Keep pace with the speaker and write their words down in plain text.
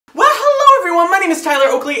name is Tyler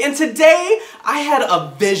Oakley, and today I had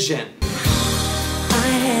a vision. I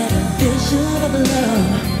had a vision of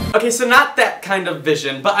love. Okay, so not that kind of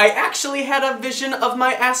vision, but I actually had a vision of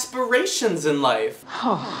my aspirations in life.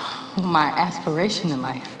 Oh, my aspiration in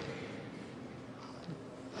life.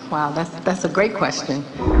 Wow, that's a great question.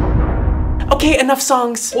 Okay, enough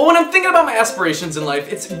songs. Well, when I'm thinking about my aspirations in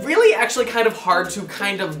life, it's really actually kind of hard to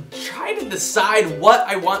kind of try to decide what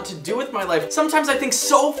I want to do with my life. Sometimes I think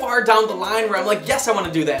so far down the line where I'm like, yes, I want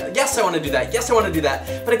to do that. Yes, I want to do that. Yes, I want to do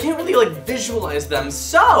that. But I can't really like visualize them.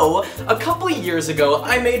 So a couple of years ago,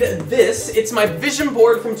 I made this. It's my vision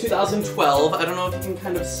board from 2012. I don't know if you can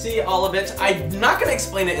kind of see all of it. I'm not going to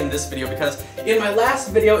explain it in this video because in my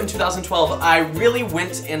last video in 2012, I really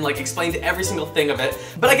went and like explained every single thing of it.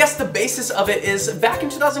 But I guess the basis of it is back in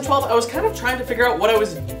 2012, I was kind of trying to figure out what I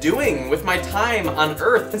was doing with my time on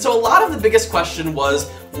Earth. And so a lot of the biggest question was,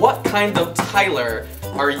 what kind of Tyler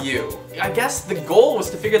are you? I guess the goal was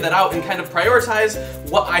to figure that out and kind of prioritize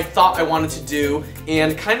what I thought I wanted to do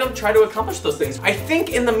and kind of try to accomplish those things. I think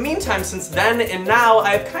in the meantime, since then and now,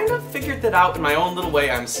 I've kind of figured that out in my own little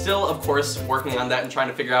way. I'm still, of course, working on that and trying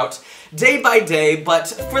to figure out day by day, but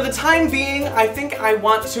for the time being, I think I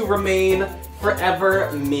want to remain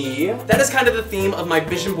forever me. That is kind of the theme of my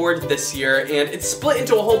vision board this year, and it's split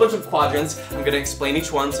into a whole bunch of quadrants. I'm gonna explain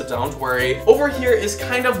each one, so don't worry. Over here is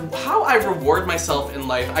kind of how I reward myself in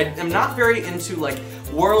life. I am not very into like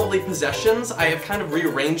worldly possessions. I have kind of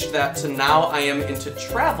rearranged that to now I am into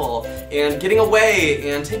travel and getting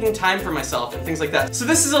away and taking time for myself and things like that. So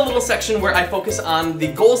this is a little section where I focus on the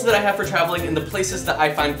goals that I have for traveling and the places that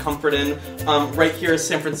I find comfort in. Right here is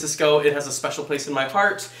San Francisco. It has a special place in my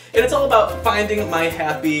heart, and it's all about finding my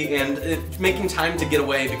happy and making time to get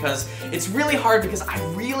away, because it's really hard because I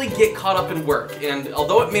really get caught up in work, and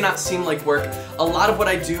although it may not seem like work, a lot of what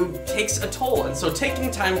I do takes a toll, and so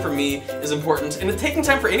taking time for me is important, and taking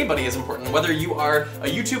time for anybody is important. Whether you are a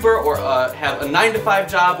YouTuber or have a 9-to-5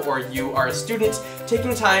 job or you are a student,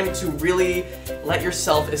 taking time to really let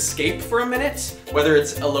yourself escape for a minute, whether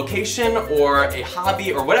it's a location or a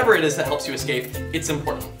hobby or whatever it is that helps you escape, it's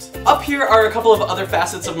important. Up here are a couple of other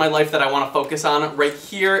facets of my life that I want to focus on. Right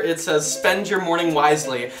here it says, spend your morning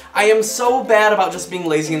wisely. I am so bad about just being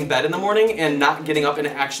lazy in bed in the morning and not getting up and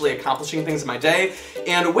actually accomplishing things in my day.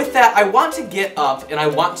 And with that, I want to get up and I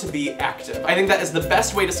want to be active. I think that is the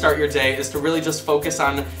best way to start your day, is to really just focus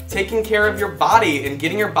on taking care of your body and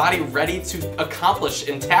getting your body ready to accomplish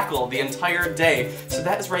and tackle the entire day. So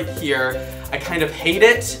that is right here. I kind of hate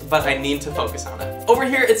it, but I need to focus on it. Over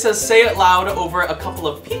here it says say it loud over a couple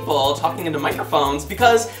of people talking into microphones,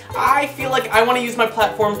 because I feel like I want to use my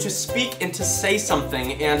platform to speak and to say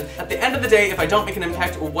something, and at the end of the day, if I don't make an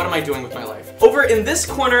impact, what am I doing with my life? Over in this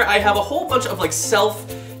corner I have a whole bunch of like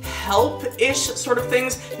self-help-ish sort of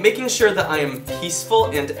things, making sure that I am peaceful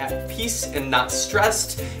and at peace and not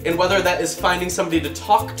stressed, and whether that is finding somebody to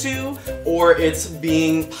talk to, or it's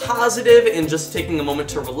being positive and just taking a moment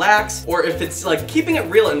to relax, or if it's like keeping it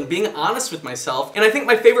real and being honest with myself. And I think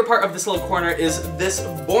my favorite part of this little corner is this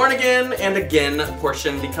born again and again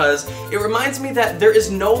portion, because it reminds me that there is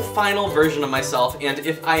no final version of myself, and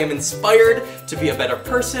if I am inspired to be a better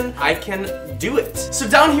person, I can do it. So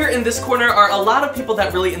down here in this corner are a lot of people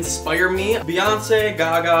that really inspire me. Beyonce,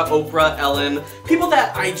 Gaga, Oprah, Ellen, people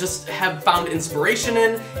that I just have found inspiration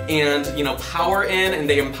in and, you know, power in, and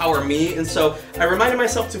they empower me. And so I reminded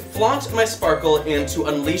myself to flaunt my sparkle and to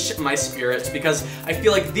unleash my spirit, because I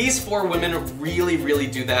feel like these 4 women really, really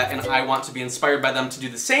do that, and I want to be inspired by them to do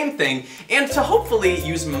the same thing, and to hopefully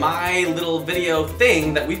use my little video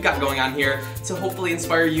thing that we've got going on here to hopefully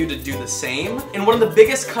inspire you to do the same. And one of the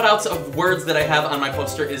biggest cutouts of words that I have on my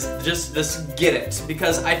poster is just this get it,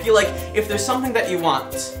 because I feel like if there's something that you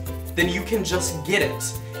want, then you can just get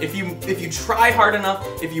it. If you try hard enough,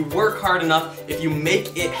 if you work hard enough, if you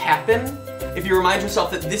make it happen, if you remind yourself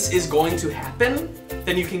that this is going to happen,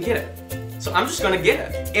 then you can get it. So I'm just gonna get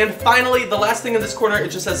it. And finally, the last thing in this corner, it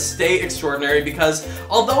just says stay extraordinary, because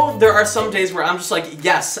although there are some days where I'm just like,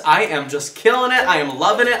 yes, I am just killing it, I am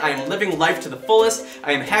loving it, I am living life to the fullest,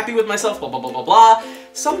 I am happy with myself, blah, blah, blah, blah, blah.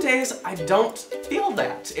 Some days I don't feel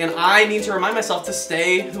that, and I need to remind myself to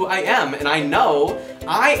stay who I am, and I know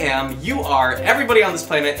I am, you are, everybody on this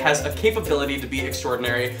planet has a capability to be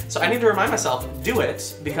extraordinary, so I need to remind myself, do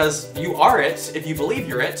it, because you are it if you believe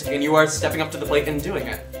you're it, and you are stepping up to the plate and doing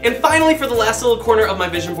it. And finally, for the last little corner of my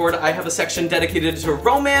vision board, I have a section dedicated to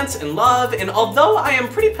romance and love, and although I am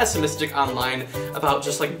pretty pessimistic online about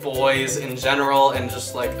just like boys in general and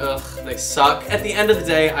just like, ugh, they suck, at the end of the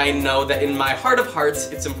day, I know that in my heart of hearts,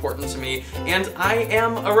 it's important to me, and I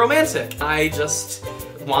am a romantic. I just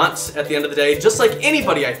want, at the end of the day, just like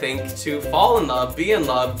anybody, I think, to fall in love, be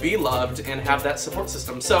loved, and have that support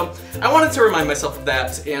system. So I wanted to remind myself of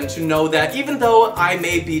that and to know that even though I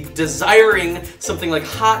may be desiring something like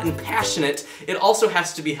hot and passionate, it also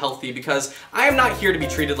has to be healthy, because I am not here to be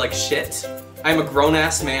treated like shit. I'm a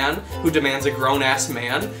grown-ass man who demands a grown-ass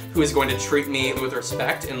man who is going to treat me with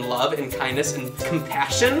respect and love and kindness and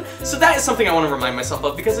compassion. So that is something I want to remind myself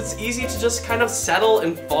of, because it's easy to just kind of settle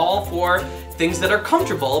and fall for things that are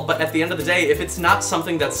comfortable, but at the end of the day, if it's not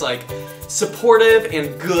something that's like supportive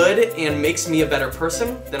and good and makes me a better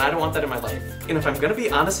person, then I don't want that in my life. And if I'm gonna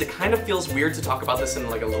be honest, it kind of feels weird to talk about this in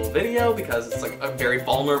like a little video, because it's like a very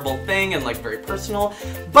vulnerable thing and like very personal,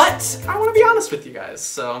 but I want to be honest with you guys,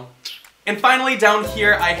 so. And finally, down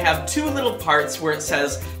here, I have two little parts where it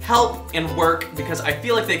says help and work, because I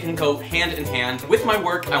feel like they can go hand in hand. With my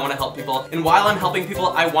work, I want to help people, and while I'm helping people,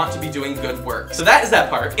 I want to be doing good work. So that is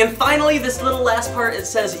that part. And finally, this little last part, it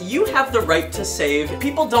says you have the right to save.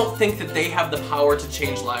 People don't think that they have the power to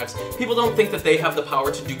change lives. People don't think that they have the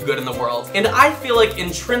power to do good in the world. And I feel like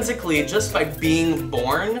intrinsically, just by being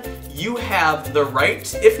born, you have the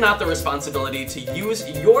right, if not the responsibility, to use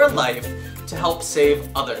your life to help save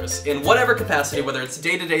others in whatever capacity, whether it's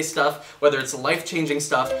day-to-day stuff, whether it's life-changing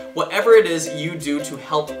stuff, whatever it is you do to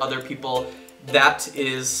help other people, that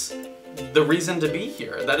is the reason to be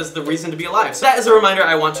here. That is the reason to be alive. So that is a reminder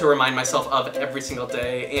I want to remind myself of every single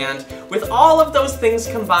day, and with all of those things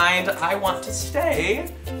combined, I want to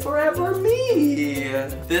stay forever me.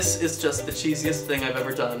 This is just the cheesiest thing I've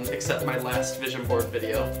ever done, except my last vision board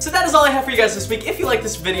video. So that is all I have for you guys this week. If you liked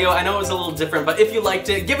this video, I know it was a little different, but if you liked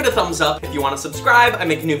it, give it a thumbs up. If you want to subscribe, I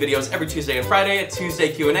make new videos every Tuesday and Friday, a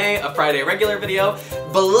Tuesday Q&A, a Friday regular video.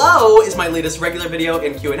 Below is my latest regular video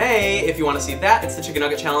and Q&A. If you want to see that, it's the Chicken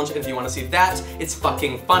Nugget Challenge, and if you want to see that, it's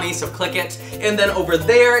fucking funny, so click it. And then over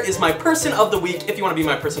there is my person of the week. If you want to be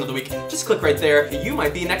my person of the week, just click right there. You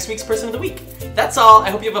might be next week's person of the week. That's all. I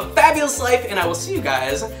hope you have a fabulous life, and I will see you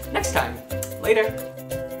guys next time. Later.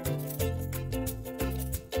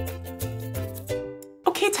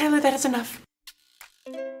 Okay, Tyler, that is enough.